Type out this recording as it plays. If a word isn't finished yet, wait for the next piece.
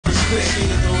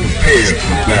Prepare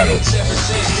for battle.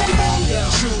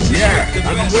 Yeah,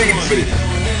 I've been waiting for this.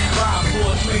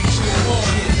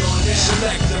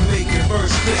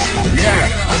 Yeah,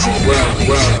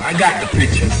 well, I got the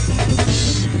picture.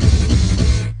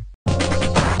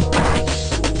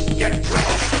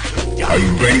 Are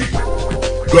you ready?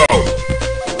 Go!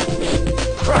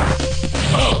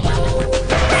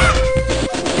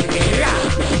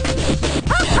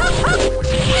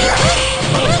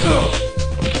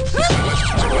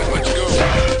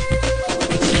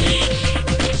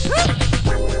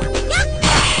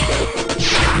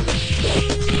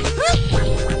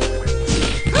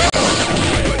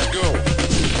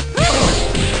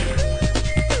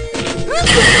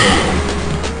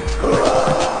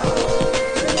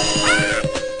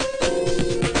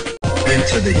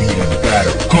 Into the heat of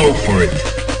battle. Go for it.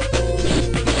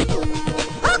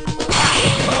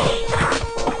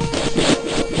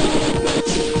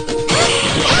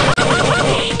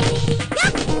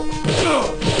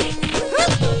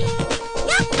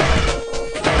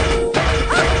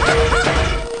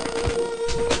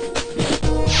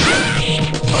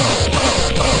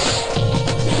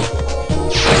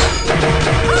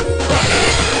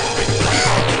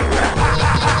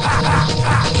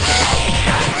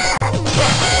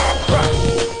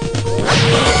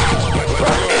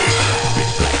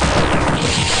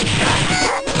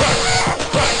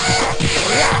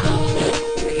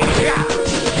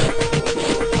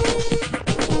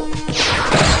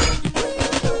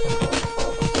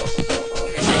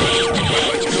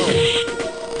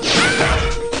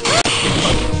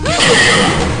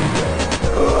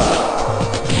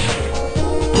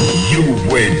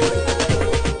 Win.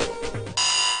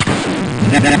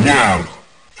 Now,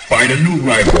 find a new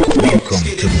rival. Welcome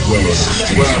to the world of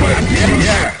street fighting.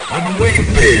 Yeah, I've been waiting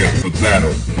here for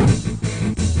battle.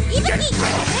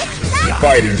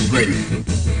 Fighters ready.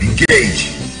 Engage.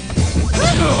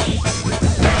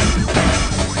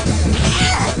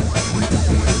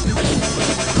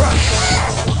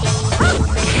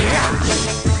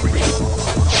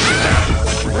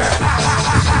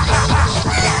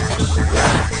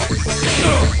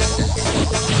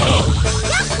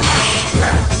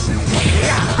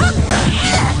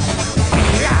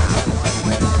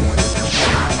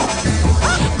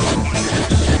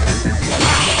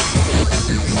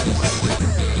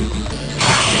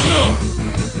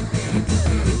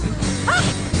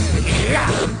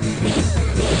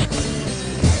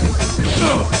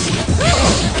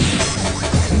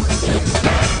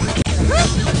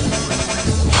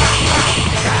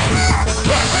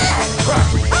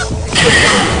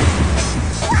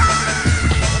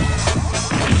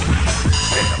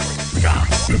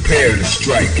 Prepare to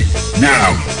strike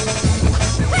now.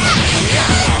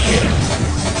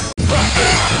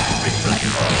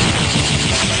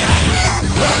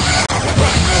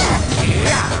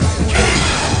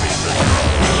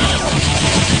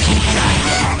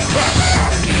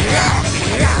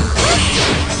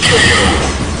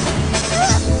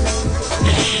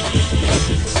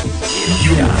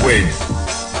 You win.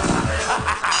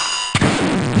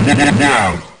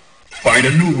 Now, find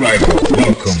a new rival.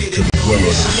 Welcome to the world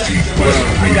of street fighting.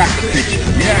 I got the picture.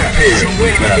 Yeah, prepare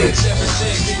for battle.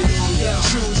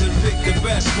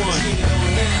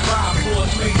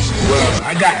 Well,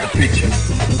 I got the picture.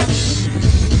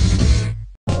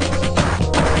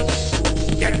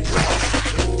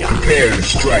 Prepare to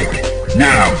strike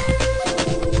now.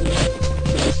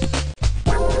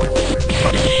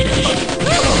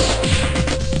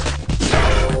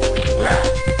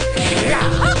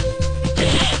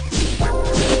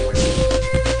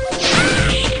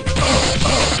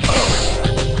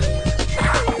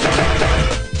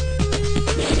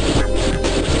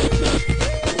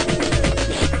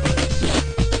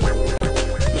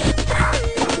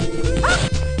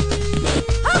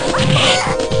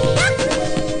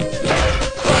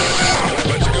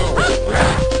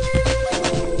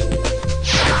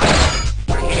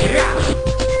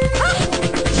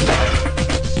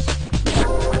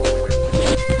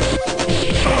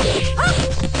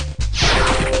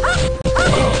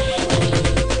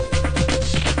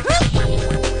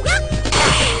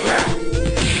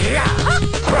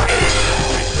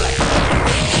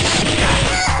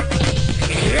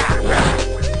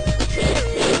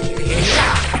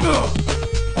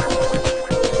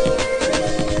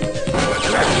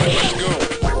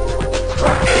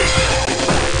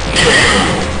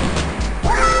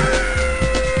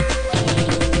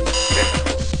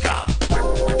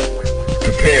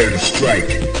 Prepare to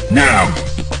strike now.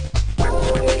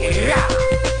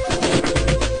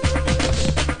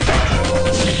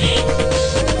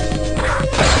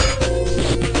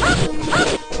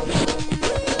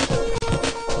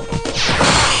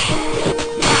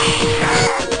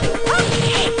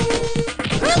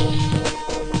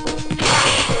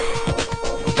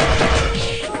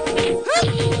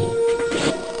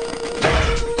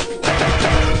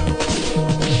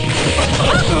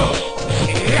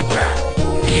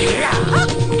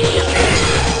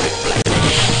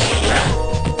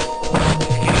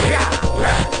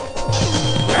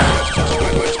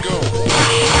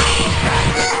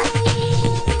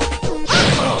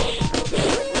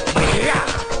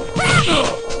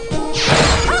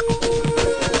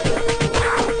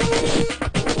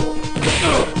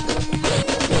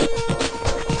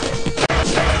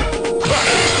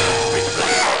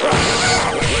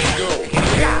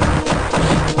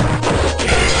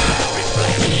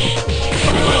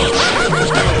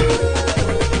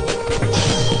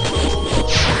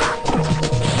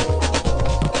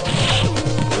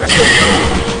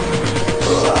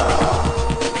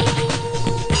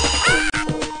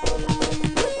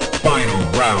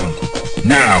 round.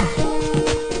 Now.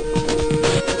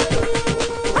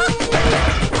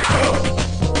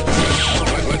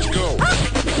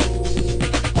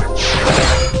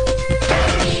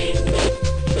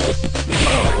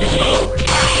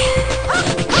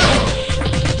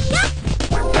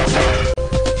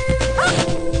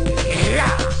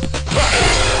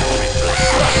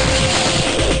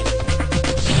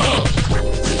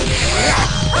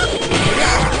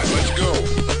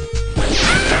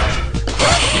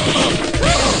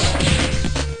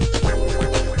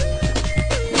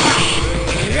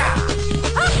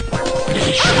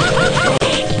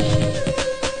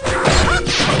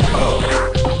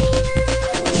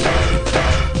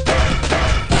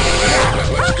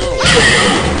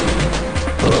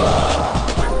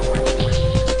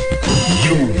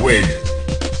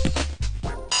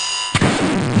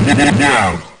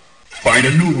 Now, find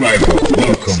a new rival.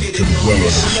 Welcome to the world of the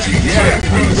street. Yeah,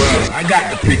 well, I got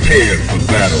to prepare for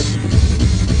battle.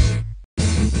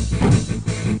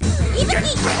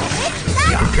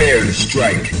 Prepare to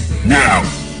strike. Now.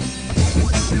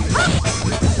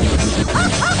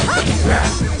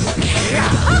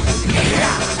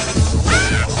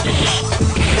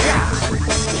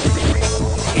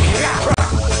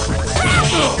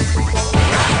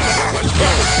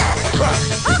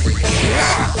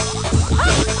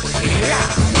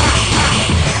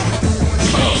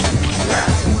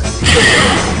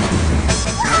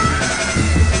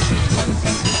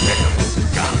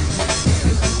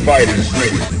 Fighters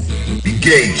ready.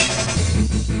 Engage.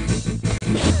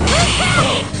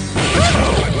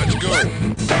 Let's go.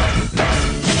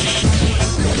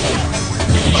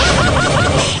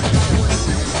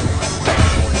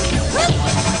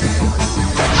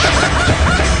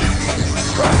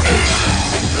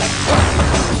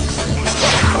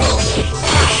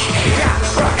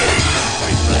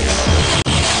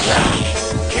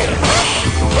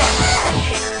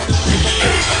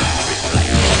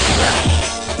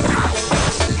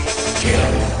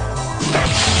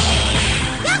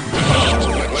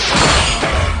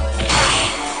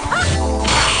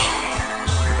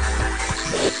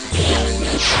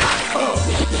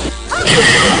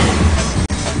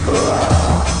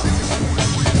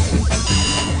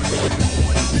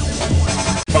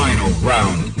 Final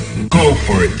round. Go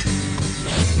for it.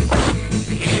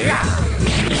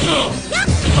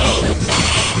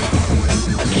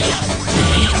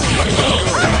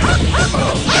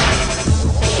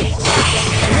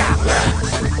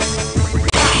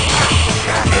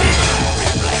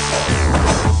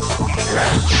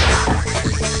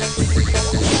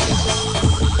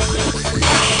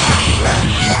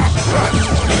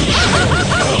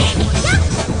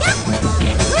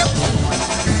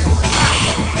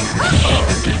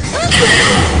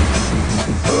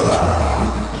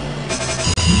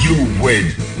 You win.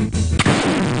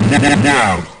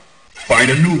 Now, find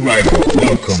a new rival.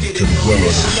 Welcome to the world of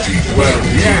the street. Well,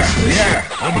 yeah,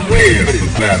 I'm prepared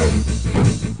for battle.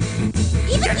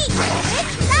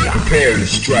 Prepare to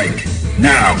strike.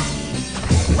 Now.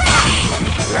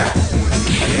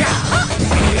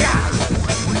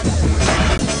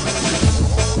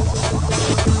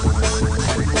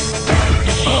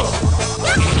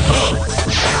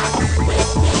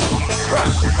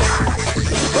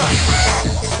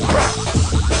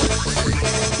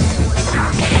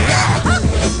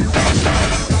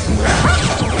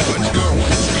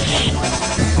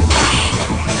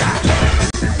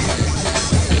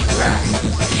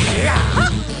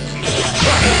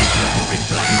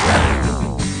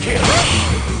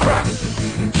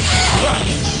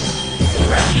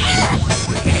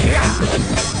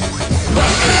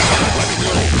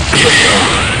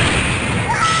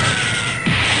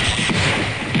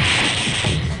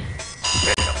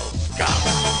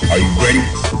 Are you ready?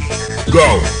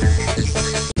 Go!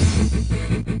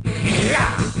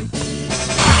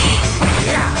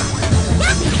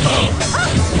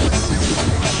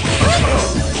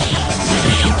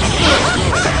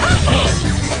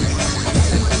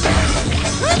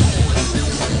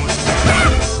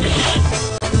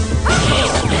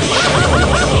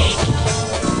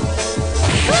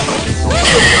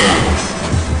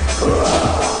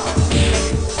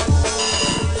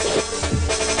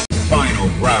 Final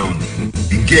round.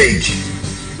 Engage.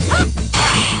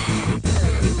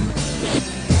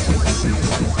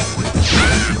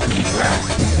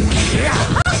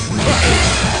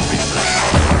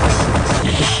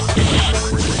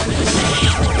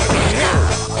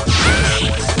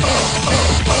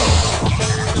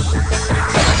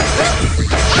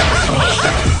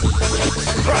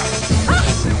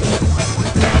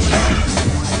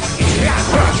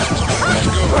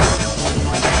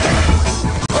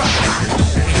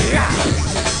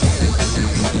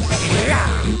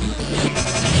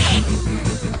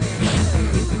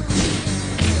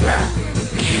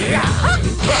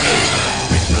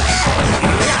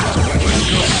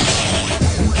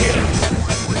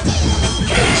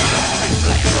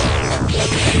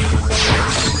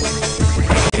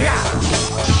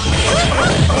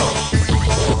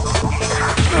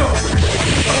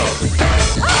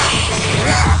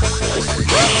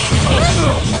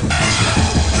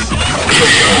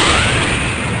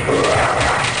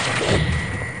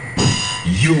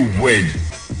 win.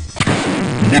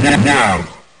 Now,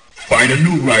 find a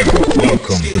new rival.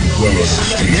 Welcome to the world of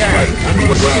Street Fighter.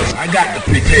 Well, I got to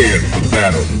prepare for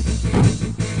battle.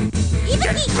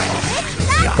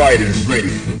 Fighters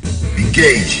ready.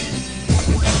 Engage.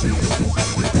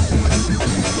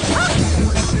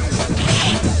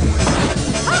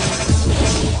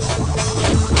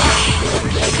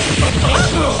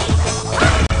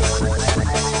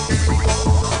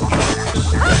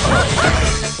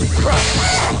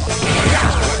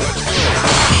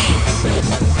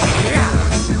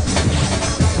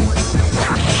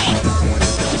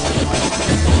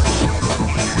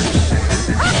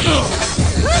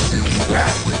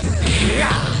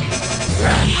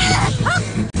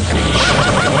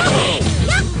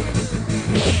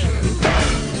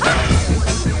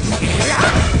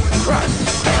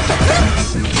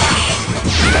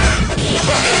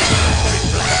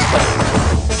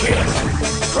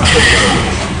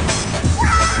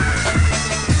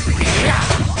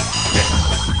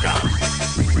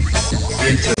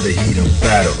 Into the heat of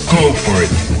battle. Go for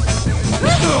it.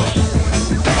 Let's go.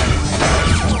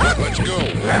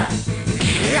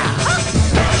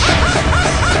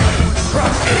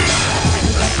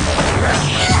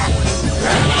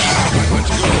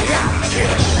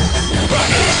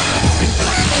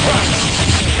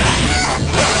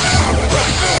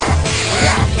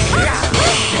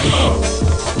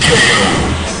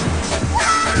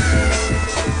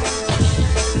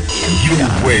 You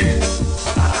win.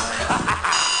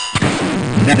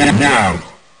 Now,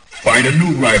 find a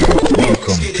new rival.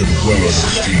 Welcome to the world of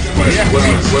Street Fighter.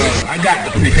 Well, I got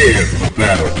to prepare for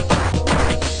battle.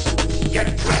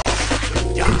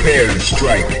 Prepare to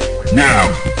strike.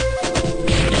 Now.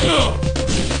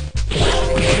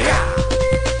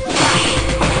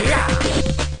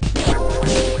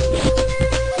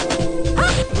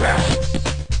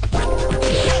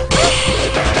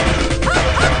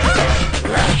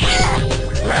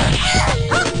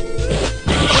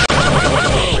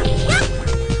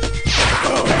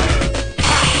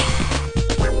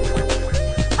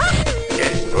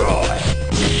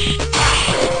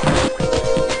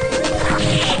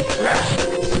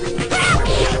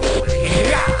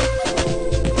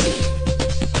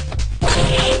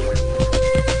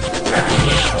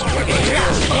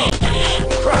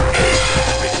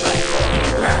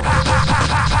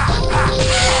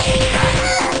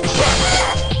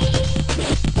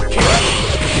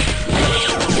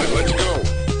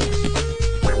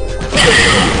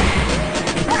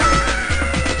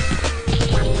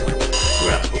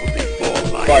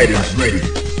 Fighters ready.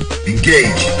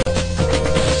 Engage.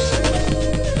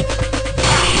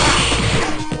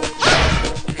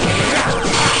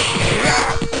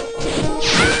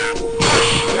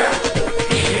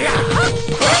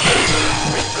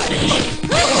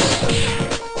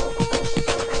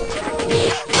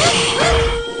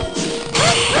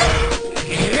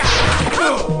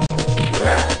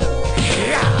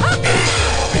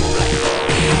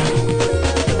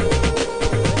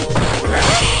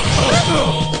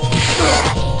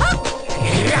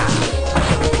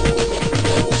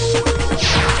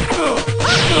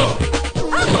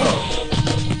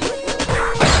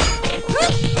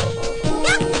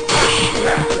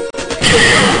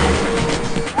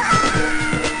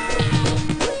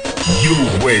 You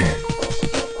win.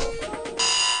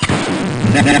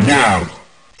 Now,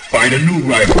 find a new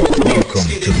rival. Welcome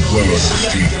to the world of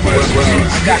Street Fighter. Well,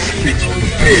 I got the picture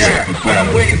prepared for battle.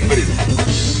 I'm waiting for this.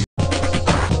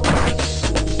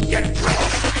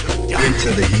 Into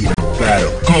the heat of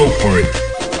battle. Go for it.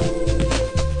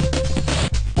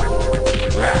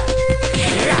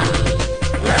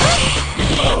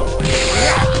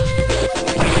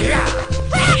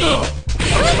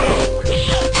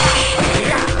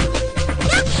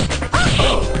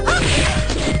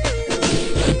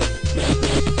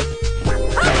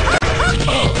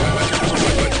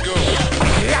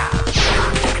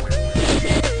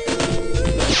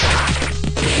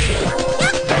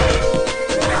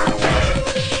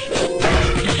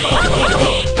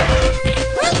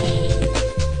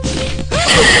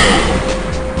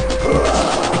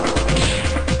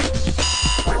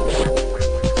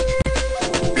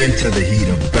 Into the heat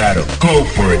of battle. Go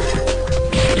for it.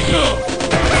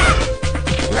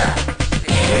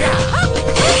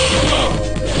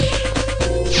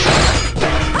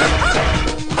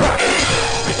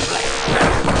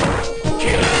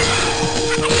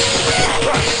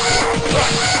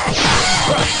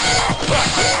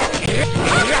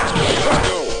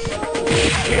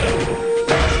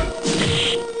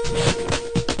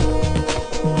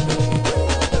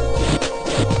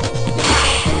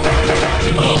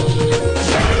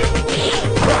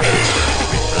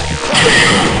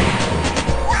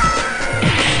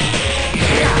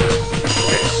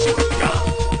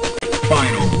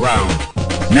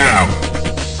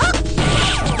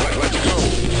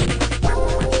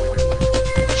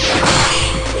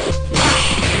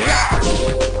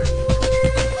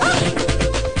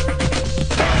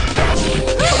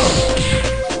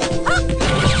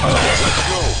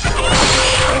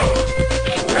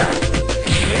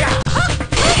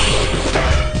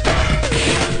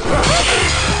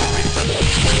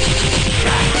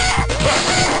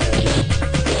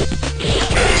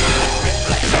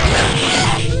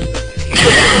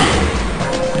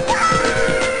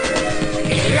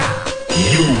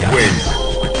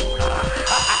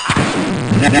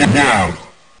 Now,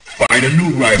 find a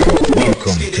new rival.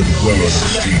 Welcome to the world of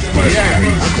Street Fighter.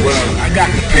 Well, I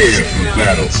got prepared for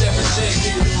battle.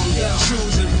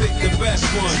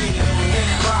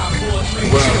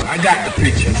 Well, I got the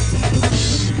picture.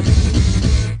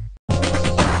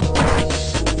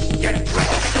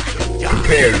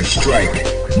 Prepare to strike.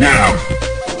 Now.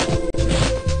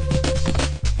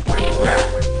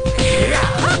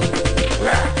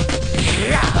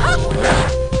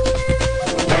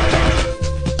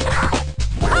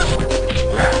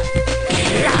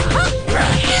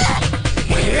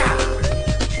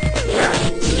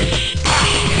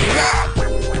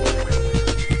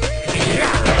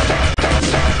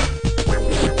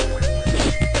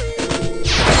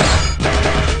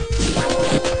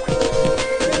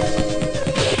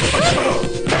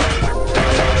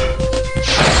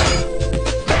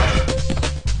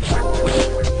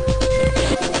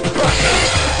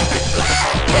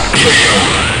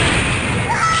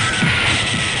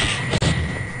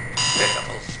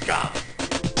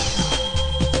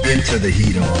 Into the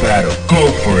heat of battle.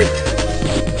 Go for it.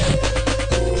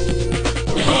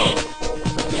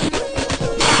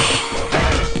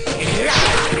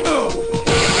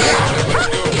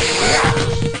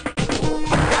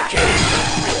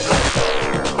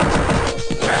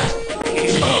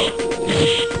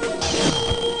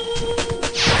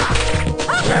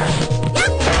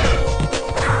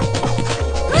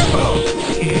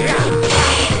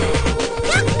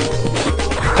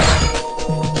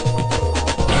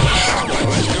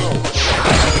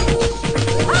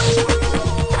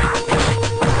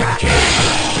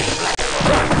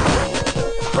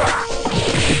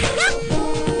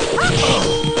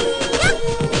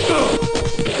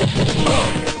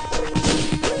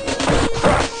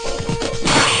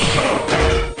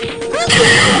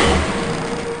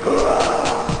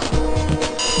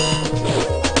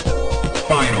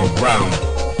 Final round.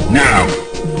 Now.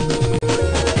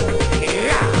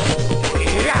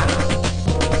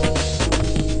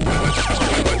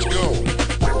 Let's go.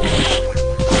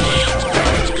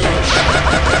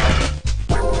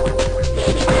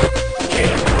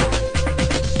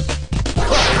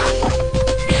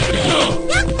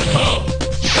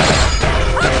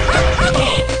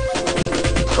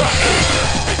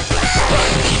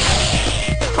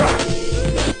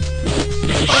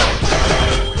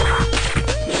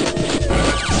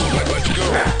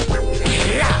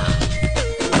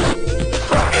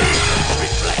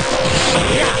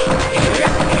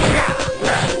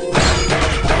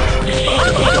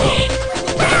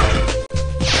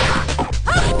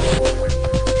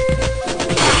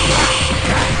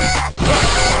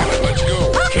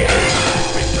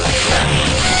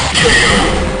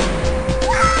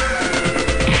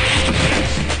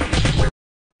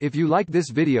 If you like this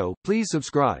video, please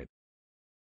subscribe.